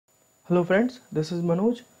Hello friends, this is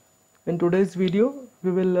Manoj. In today's video,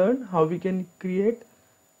 we will learn how we can create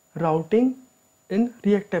routing in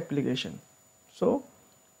React application. So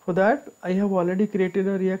for that, I have already created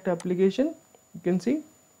a React application. You can see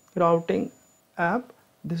routing app.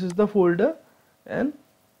 This is the folder, and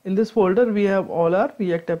in this folder we have all our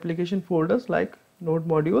React application folders like node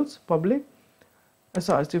modules, public,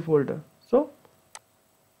 src folder. So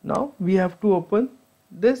now we have to open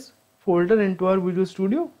this folder into our Visual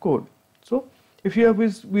Studio Code. So if you have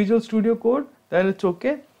Visual Studio Code, then it's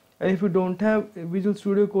okay, and if you don't have Visual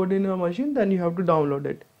Studio Code in your machine, then you have to download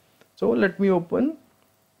it. So let me open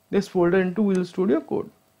this folder into Visual Studio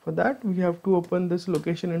Code. For that, we have to open this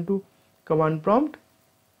location into command prompt,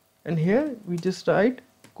 and here we just write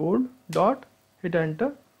code dot, hit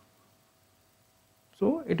enter.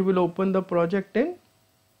 So it will open the project in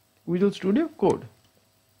Visual Studio Code.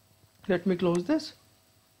 Let me close this.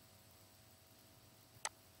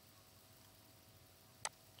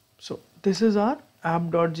 So this is our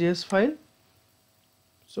app.js file.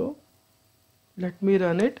 So let me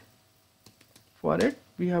run it. For it,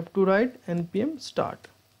 we have to write npm start.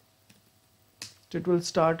 So it will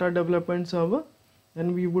start our development server,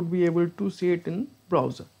 and we would be able to see it in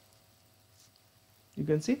browser. You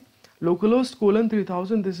can see localhost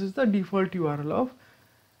 :3000. This is the default URL of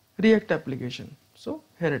React application. So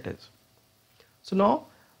here it is. So now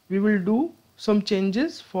we will do some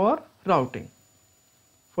changes for routing.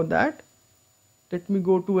 For that, let me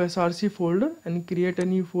go to src folder and create a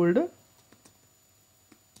new folder,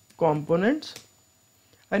 components,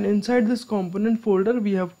 and inside this component folder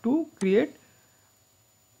we have to create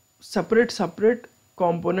separate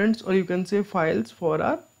components, or you can say files, for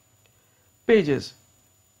our pages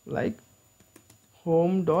like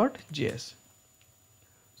home.js.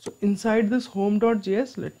 So inside this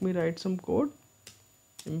home.js, let me write some code.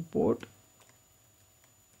 Import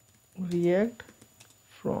React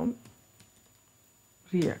from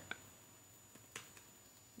React,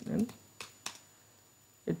 and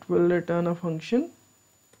it will return a function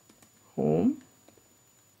home.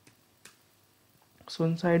 So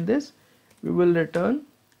inside this we will return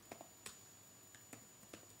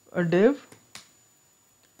a div,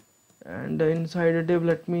 and inside a div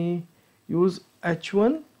let me use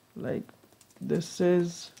h1, like this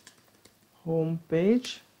is home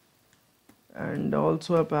page, and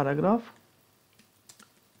also a paragraph.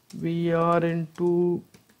 We are into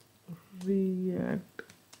React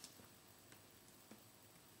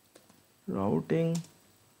routing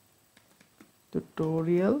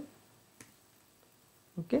tutorial.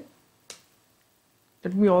 Okay,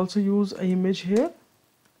 let me also use an image here.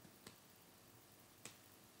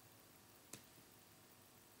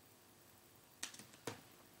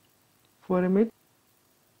 For image,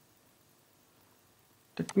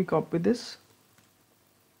 let me copy this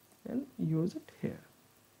and use it here.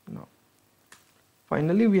 Now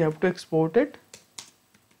finally we have to export it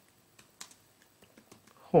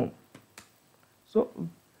home. So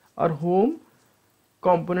our home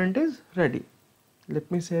component is ready.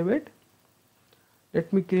 Let me save it.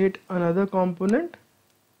 Let me create another component,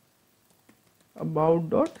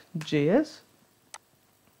 about.js,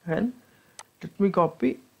 and let me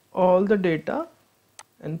copy all the data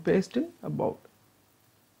and paste in about.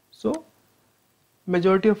 So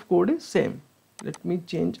majority of code is same. Let me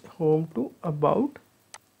change home to about.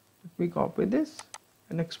 Let me copy this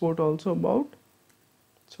and export also about.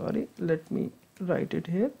 Sorry, let me write it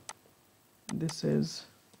here. This is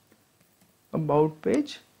about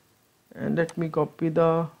page, and let me copy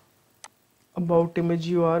the about image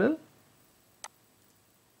URL,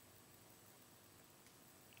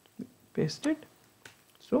 paste it.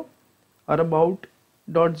 So our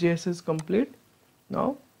about.js is complete.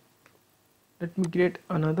 Now let me create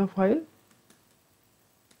another file,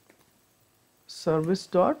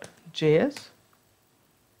 service.js.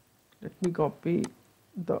 let me copy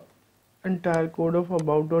the entire code of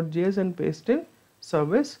about.js and paste in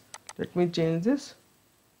service. Let me change this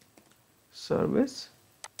service,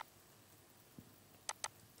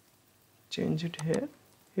 change it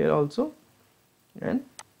here also, and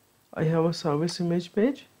I have a service image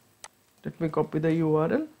page. Let me copy the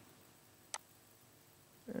URL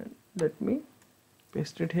and let me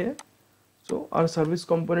paste it here. So our service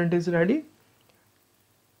component is ready.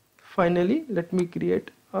 Finally, let me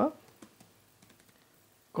create a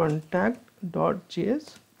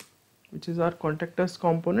contact.js, which is our contact us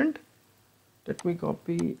component. Let me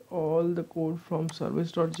copy all the code from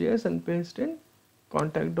service.js and paste in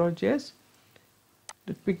contact.js.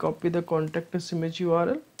 Let me copy the contact us image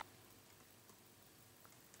URL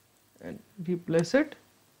and replace it,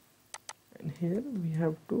 and here we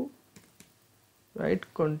have to write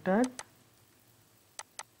contact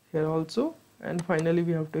here also, and finally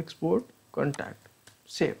we have to export contact.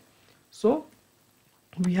 Save. So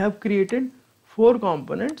we have created 4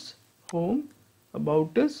 components: home,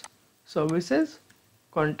 about us, services,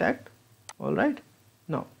 contact. Alright,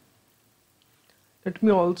 now let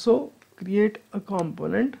me also create a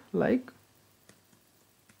component like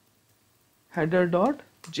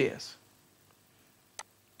header.js.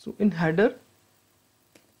 So in header,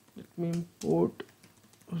 let me import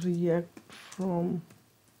React from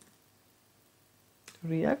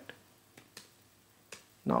React.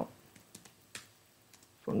 Now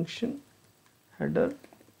function header,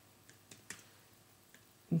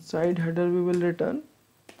 inside header we will return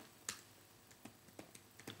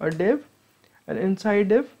a div, and inside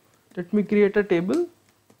div let me create a table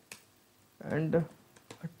and a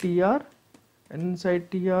tr, and inside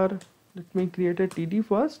tr let me create a td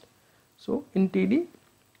first. So in td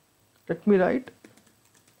let me write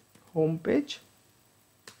home page,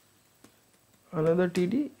 another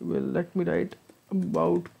td will let me write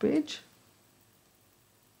about page,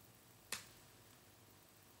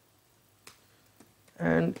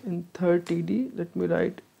 and in third td let me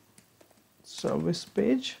write service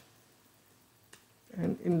page,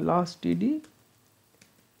 and in last td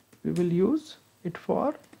we will use it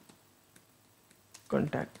for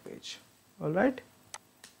contact page. Alright,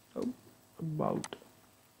 about.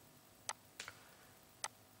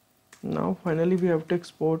 Now finally we have to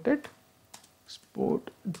export it. Export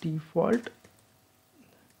default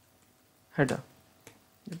header.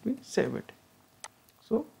 Let me save it.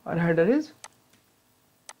 So our header is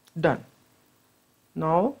done.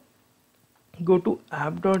 Now go to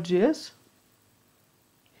app.js.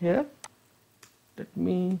 Here let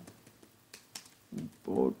me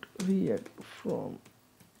import React from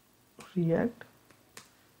React.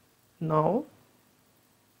 Now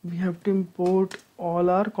we have to import all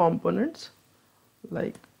our components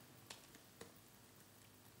like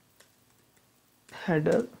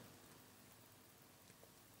header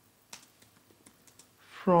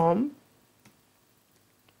from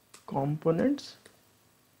components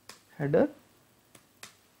header.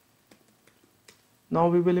 Now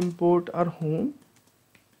we will import our home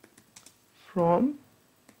from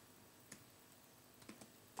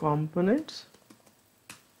components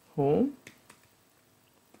home.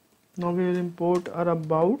 Now we will import our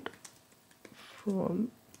about from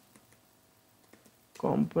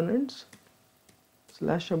components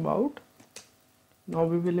 / about. Now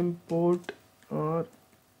we will import our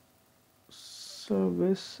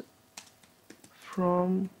service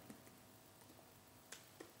from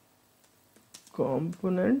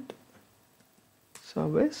component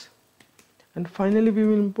service, and finally we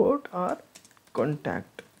will import our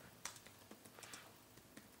contact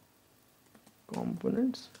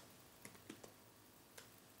components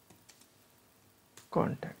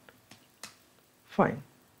contact. Fine.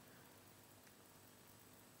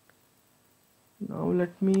 Now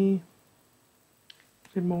let me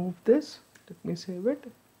remove this. Let me save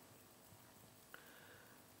it.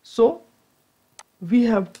 So we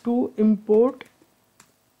have to import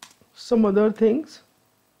some other things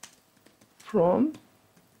from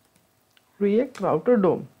React Router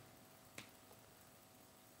DOM,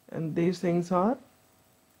 and these things are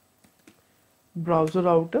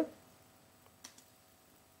BrowserRouter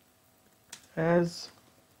as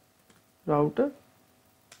router.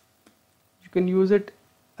 You can use it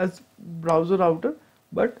as BrowserRouter,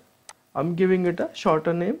 but I'm giving it a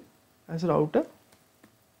shorter name as router.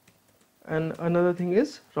 And another thing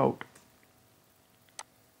is route.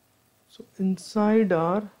 So inside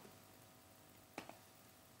our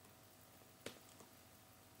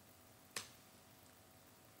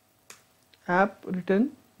app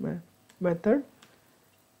return method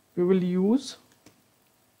we will use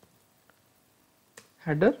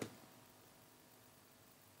header,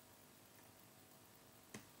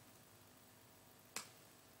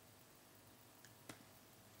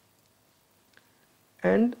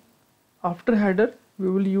 and after header we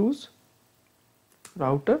will use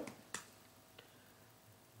router.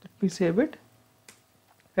 Let me save it.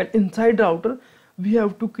 And inside router we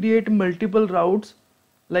have to create multiple routes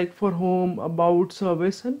like for home, about,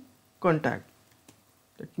 service and contact.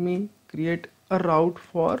 Let me create a route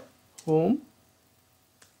for home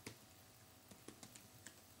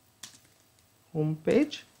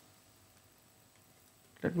page.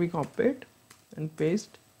 Let me copy it and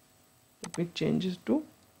paste. Let me change it to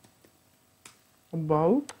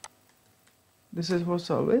about. This is for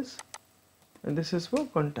service and this is for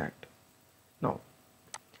contact. Now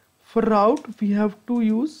for route we have to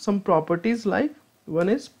use some properties, like one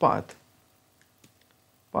is path.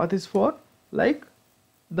 Path is for like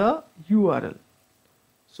the URL.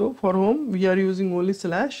 So for home we are using only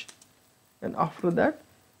slash, and after that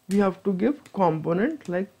we have to give component,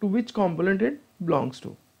 like to which component it belongs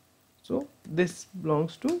to. So this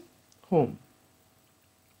belongs to home,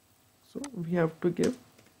 so we have to give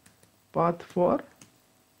path for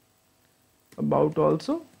about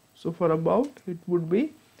also. So for about it would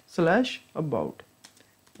be slash about,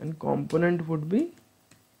 and component would be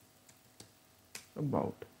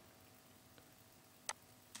about.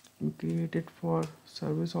 We create it for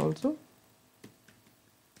service also,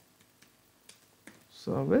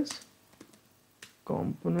 service,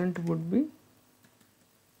 component would be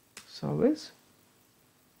service,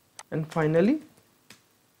 and finally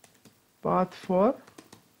path for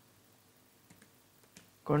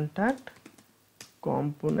contact,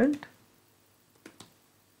 component,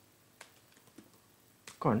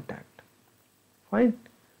 contact. Fine,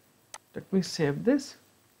 let me save this.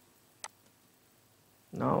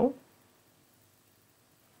 Now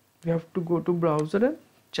we have to go to browser and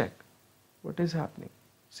check what is happening.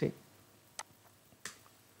 See,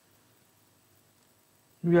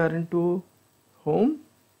 we are into home.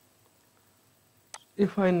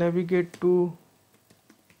 If I navigate to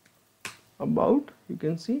about, you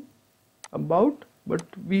can see about, but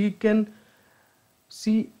we can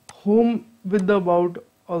see home with the about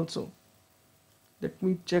also. Let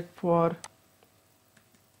me check for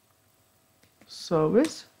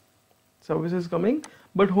service. Service is coming,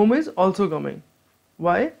 but home is also coming.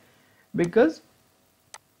 Why? Because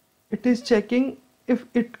it is checking if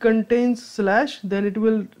it contains slash, then it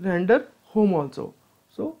will render home also.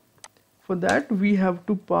 So for that we have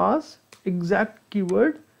to pass exact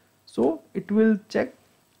keyword, so it will check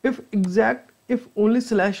if only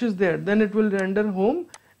slash is there, then it will render home.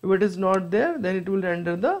 If it is not there, then it will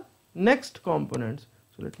render the next components.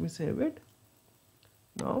 So let me save it.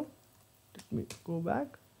 Now let me go back.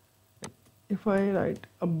 If I write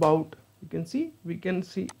about, you can see, we can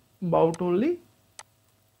see about only.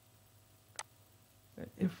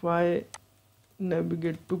 If I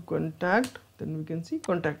navigate to contact, then we can see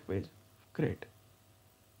contact page. Great.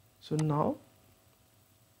 So now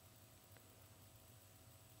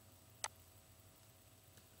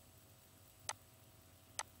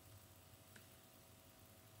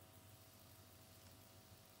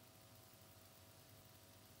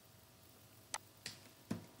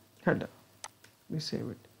header, we save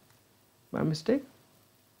it by mistake.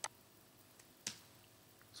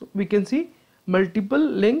 So we can see multiple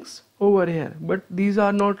links over here, but these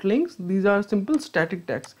are not links, these are simple static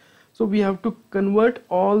text. So we have to convert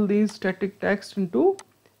all these static text into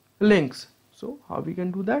links. So how we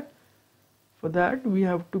can do that? For that we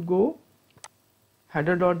have to go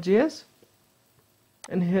header.js,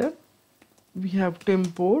 and here we have to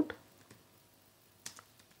import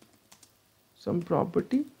some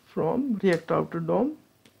property from ReactRouter DOM.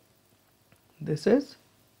 This is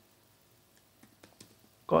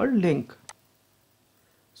called link.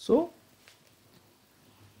 So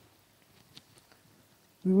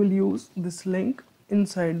we will use this link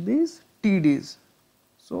inside these TDs.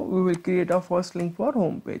 So we will create our first link for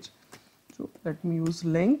home page. So let me use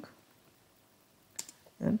link,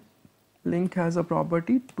 and link has a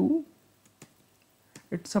property to,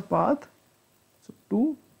 it's a path. So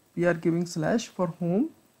to, we are giving slash for home.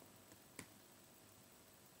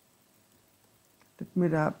 Let me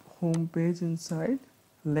wrap home page inside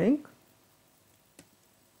link.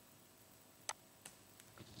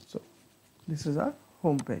 So this is our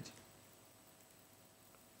home page.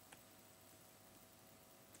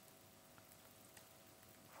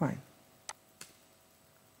 Fine.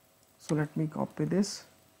 So let me copy this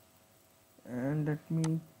and let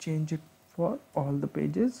me change it for all the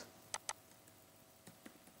pages.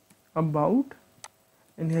 About,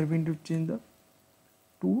 and here we need to change the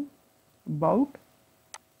to about.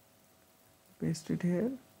 Paste it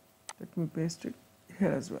here. Let me paste it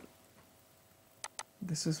here as well.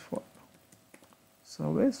 This is for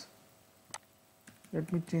service.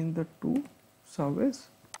 Let me change the to service,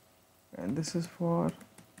 and this is for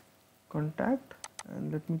contact,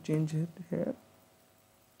 and let me change it here,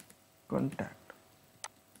 contact.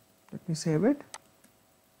 Let me save it.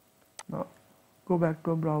 Now go back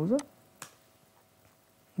to a browser,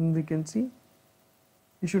 and we can see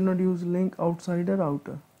you should not use link outside a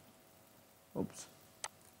router. Oops.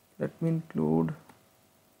 Let me include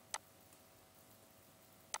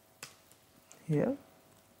here.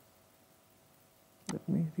 Let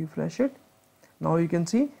me refresh it. Now you can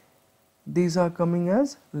see these are coming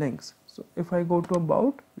as links. So if I go to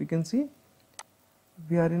about, we can see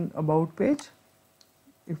we are in about page.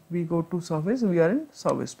 If we go to service, we are in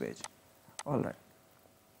service page. All right.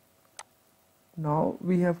 Now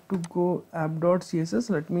we have to go app.css.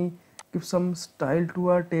 Let me give some style to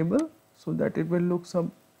our table so that it will look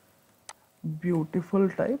some beautiful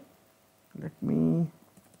type. Let me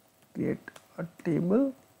create a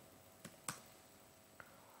table,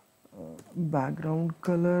 background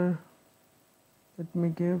color, let me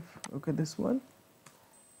give, okay, this one,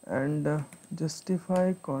 and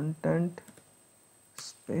justify content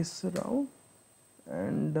space around,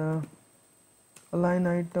 and align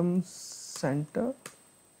items center,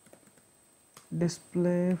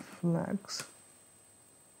 display flags.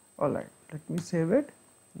 Alright, let me save it.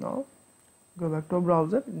 Now go back to our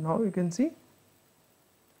browser. Now you can see.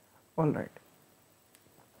 Alright,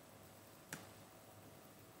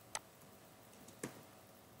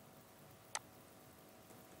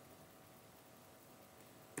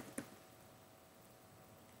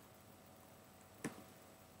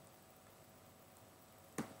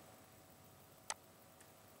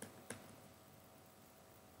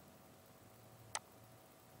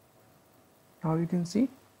 now you can see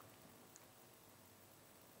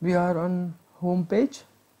we are on home page.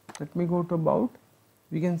 Let me go to about.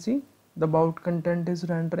 We can see the about content is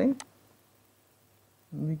rendering.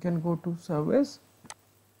 We can go to service,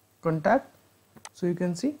 contact. So you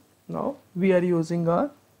can see now we are using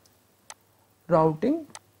our routing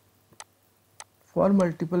for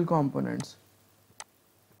multiple components.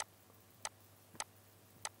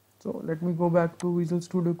 So let me go back to Visual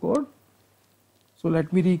Studio Code. So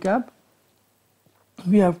let me recap.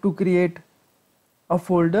 We have to create a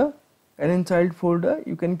folder, and inside folder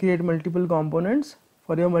you can create multiple components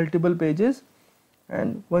for your multiple pages,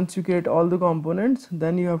 and once you create all the components,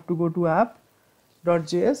 then you have to go to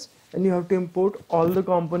app.js and you have to import all the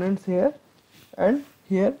components here, and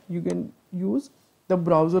here you can use the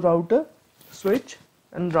browser router, switch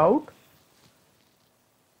and route,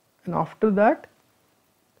 and after that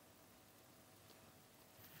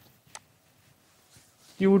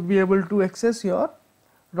you would be able to access your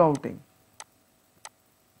routing.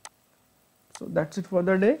 So that's it for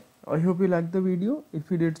the day. I hope you liked the video.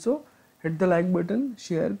 If you did so, hit the like button,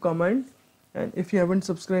 share, comment, and if you haven't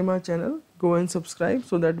subscribed my channel, go and subscribe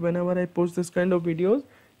so that whenever I post this kind of videos,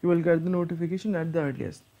 you will get the notification at the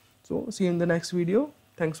earliest. So see you in the next video.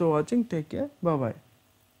 Thanks for watching. Take care. Bye bye.